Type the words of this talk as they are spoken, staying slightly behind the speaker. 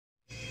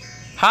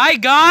Hi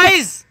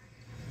guys!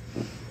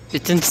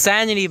 It's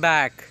Insanity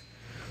back.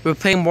 We're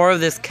playing more of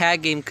this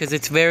cat game because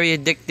it's very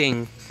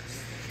addicting.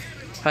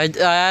 I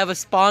have a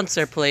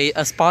sponsor crate.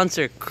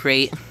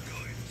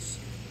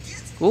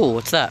 Ooh,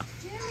 what's that?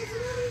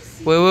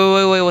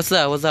 Wait, what's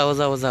that? What's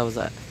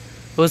that?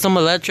 It was some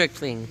electric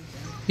thing.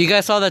 You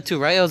guys saw that too,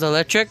 right? It was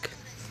electric?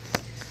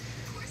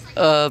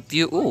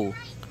 Ooh.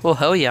 Oh,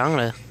 hell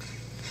yeah,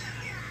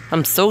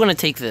 I'm still gonna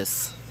take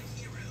this.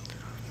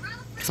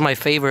 It's my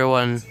favorite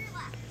one.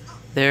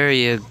 There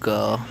you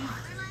go.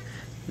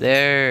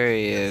 There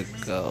you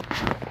go.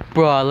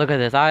 Bro, look at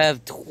this. I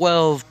have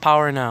 12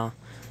 power now.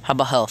 How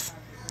about health?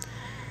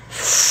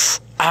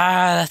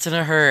 Ah, that's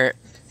gonna hurt.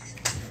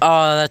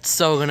 Oh, that's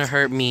so gonna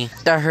hurt me.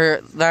 That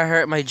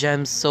hurt my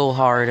gems so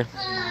hard.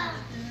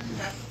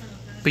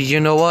 But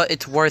you know what?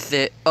 It's worth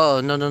it. Oh,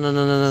 no.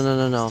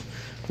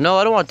 No,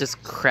 I don't want this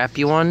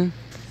crappy one.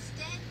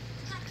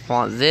 I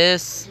want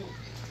this.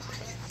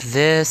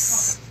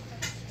 This.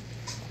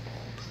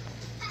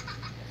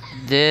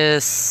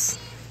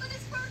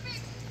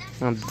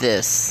 And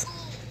this.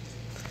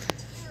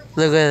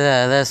 Look at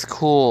that. That's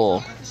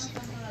cool.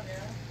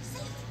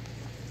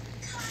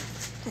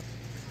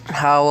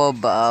 How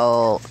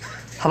about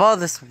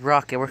this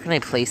rocket? Where can I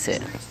place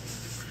it?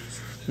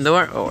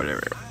 Nowhere. Oh,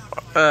 whatever.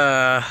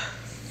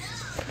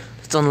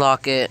 Let's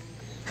unlock it.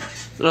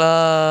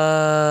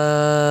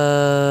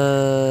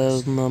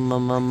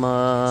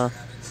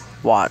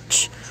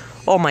 Watch.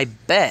 Oh, my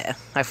bet.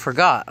 I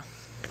forgot.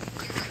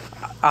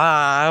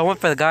 I went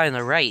for the guy on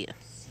the right.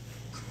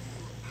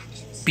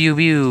 Pew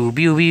pew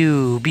pew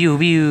pew pew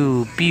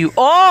pew pew.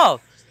 Oh,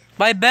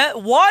 my bet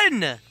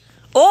won.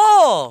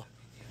 Oh,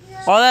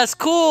 that's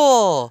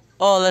cool.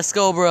 Oh, let's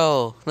go,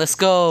 bro. Let's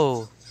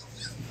go.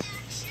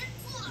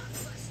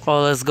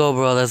 Oh, let's go,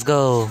 bro. Let's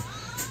go.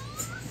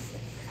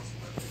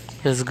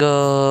 Let's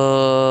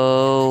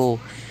go.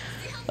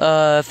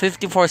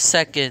 54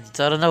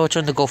 seconds. I don't know which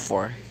one to go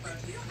for.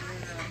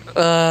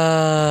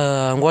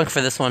 I'm going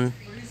for this one.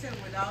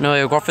 No,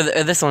 you're going for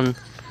this one.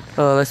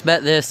 Let's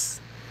bet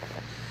this.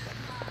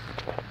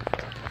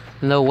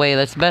 No way.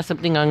 Let's bet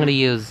something I'm gonna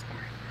use.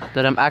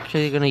 That I'm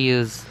actually gonna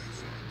use.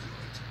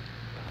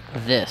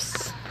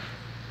 This.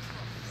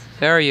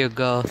 There you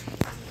go.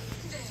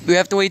 We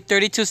have to wait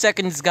 32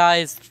 seconds,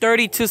 guys.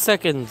 32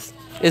 seconds.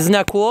 Isn't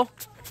that cool?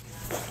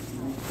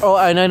 Oh,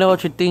 and I know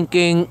what you're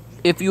thinking.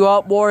 If you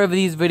want more of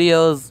these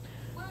videos,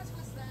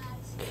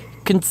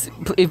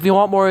 if you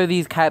want more of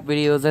these cat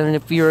videos, and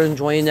if you're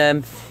enjoying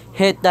them,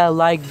 hit that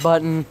like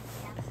button.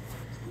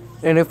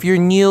 And if you're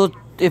new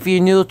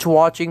to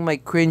watching my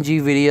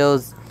cringy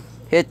videos,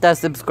 hit that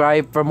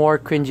subscribe for more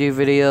cringy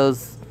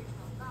videos.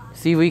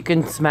 See, we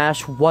can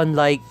smash 1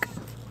 like.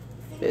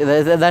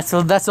 That's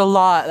a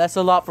lot. That's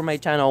a lot for my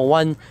channel.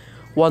 One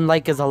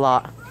like is a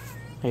lot.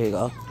 There you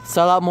go.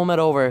 Sellout moment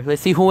over.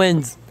 Let's see who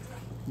wins.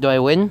 Do I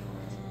win?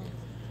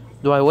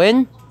 Do I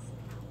win?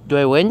 Do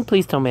I win?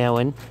 Please tell me I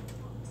win.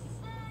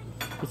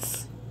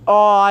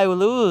 Oh, I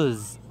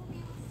lose.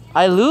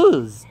 I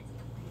lose.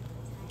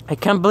 I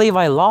can't believe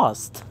I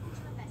lost.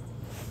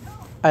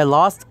 I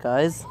lost,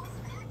 guys.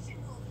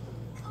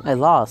 I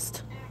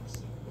lost.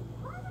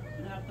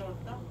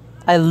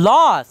 I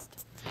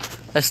lost.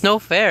 That's no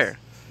fair.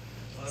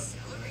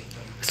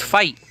 Let's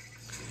fight.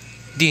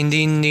 Din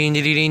din din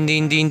din din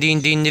din din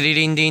din din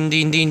din din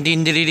din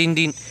din din din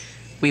din.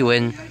 We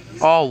win.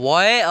 Oh,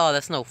 what? Oh,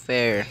 that's no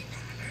fair.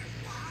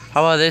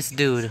 How about this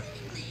dude?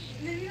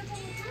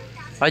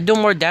 I do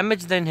more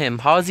damage than him.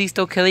 How is he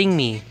still killing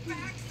me?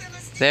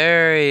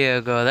 There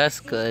you go. That's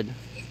good.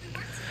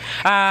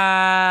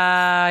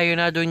 Ah, you're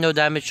not doing no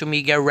damage to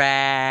me. Get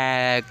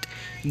wrecked.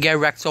 Get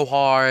wrecked so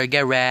hard.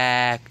 Get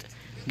wrecked.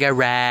 Get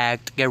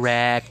wrecked. Get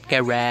wrecked.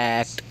 Get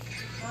wrecked.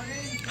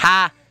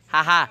 Ha.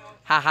 Ha ha.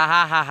 Ha ha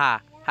ha ha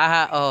ha. Ha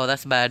ha. Oh,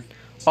 that's bad.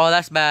 Oh,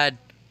 that's bad.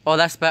 Oh,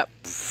 that's bad.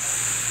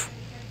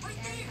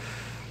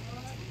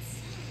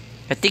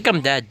 I think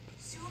I'm dead.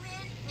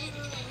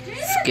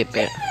 Skip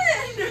it.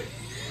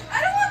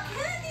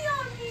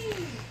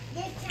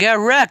 Get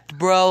wrecked,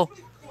 bro.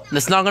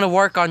 That's not gonna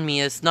work on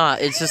me. It's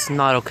not. It's just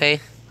not, okay?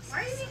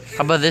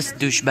 How about this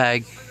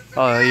douchebag?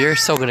 Oh, you're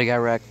so gonna get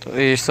wrecked.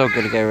 You're so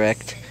gonna get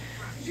wrecked.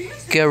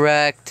 Get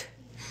wrecked.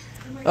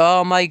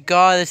 Oh my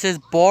god, this is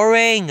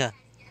boring.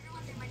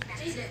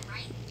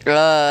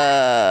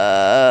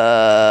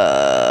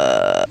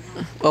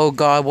 Oh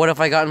god, what have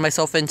I gotten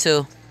myself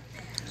into?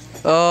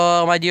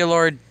 Oh my dear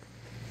lord.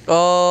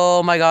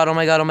 Oh my god, oh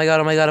my god, oh my god,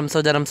 oh my god. I'm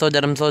so dead, I'm so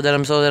dead, I'm so dead,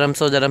 I'm so dead, I'm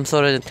so dead, I'm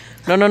so dead.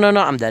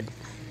 No, I'm dead.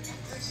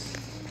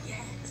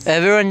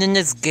 Everyone in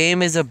this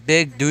game is a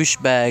big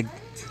douchebag.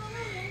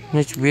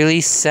 It's really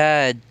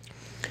sad.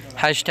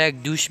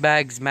 Hashtag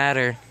douchebags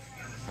matter.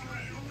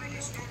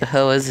 The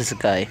hell is this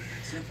guy?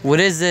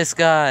 What is this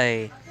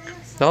guy?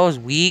 That was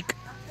weak.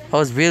 That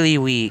was really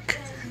weak.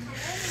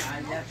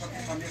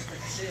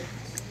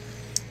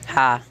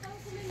 Ha.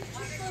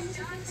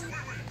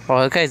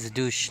 Oh, that guy's a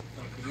douche.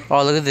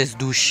 Oh, look at this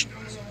douche.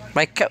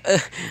 My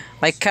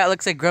cat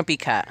looks like Grumpy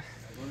Cat.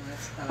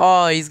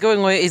 Oh, he's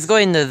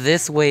going to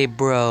this way,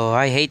 bro.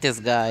 I hate this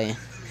guy.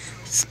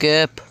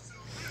 Skip.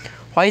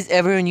 Why is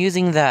everyone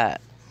using that?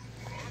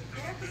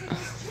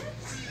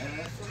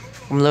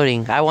 I'm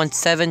loading. I won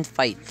 7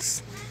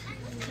 fights.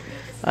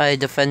 I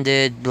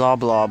defended blah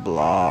blah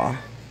blah.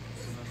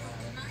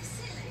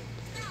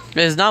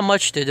 There's not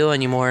much to do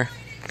anymore.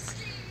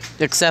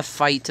 Except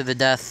fight to the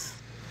death.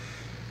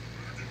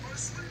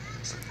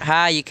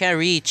 Ha, you can't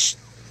reach.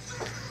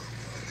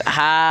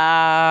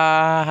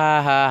 Ha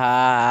ha ha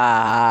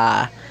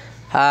ha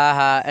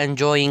ha ha.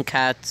 Enjoying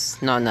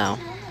cats. Not now.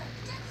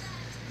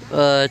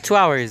 2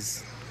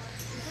 hours.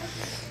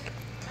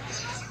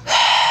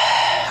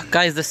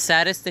 Guys, the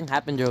saddest thing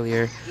happened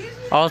earlier.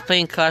 I was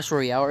playing Clash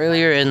Royale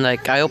earlier and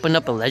like I opened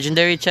up a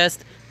legendary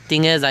chest.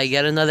 Thing is, I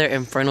get another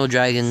Infernal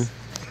Dragon.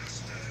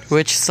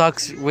 Which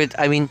sucks with,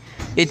 I mean,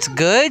 it's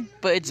good,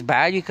 but it's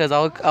bad because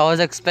I was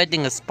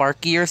expecting a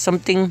Sparky or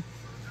something.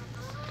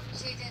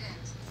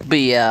 But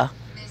yeah.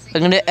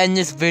 I'm gonna end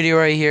this video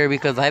right here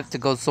because I have to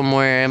go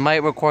somewhere. I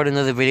might record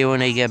another video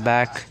when I get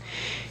back.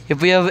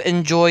 If you have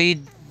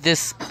enjoyed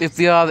this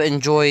video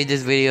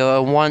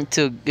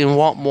and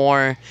want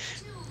more,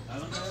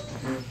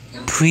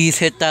 please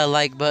hit that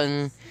like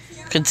button.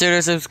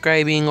 Consider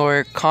subscribing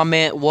or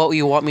comment what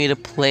you want me to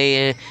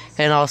play,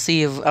 and I'll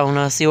see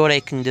what I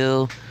can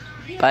do.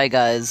 Bye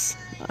guys.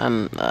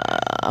 I'm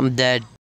dead.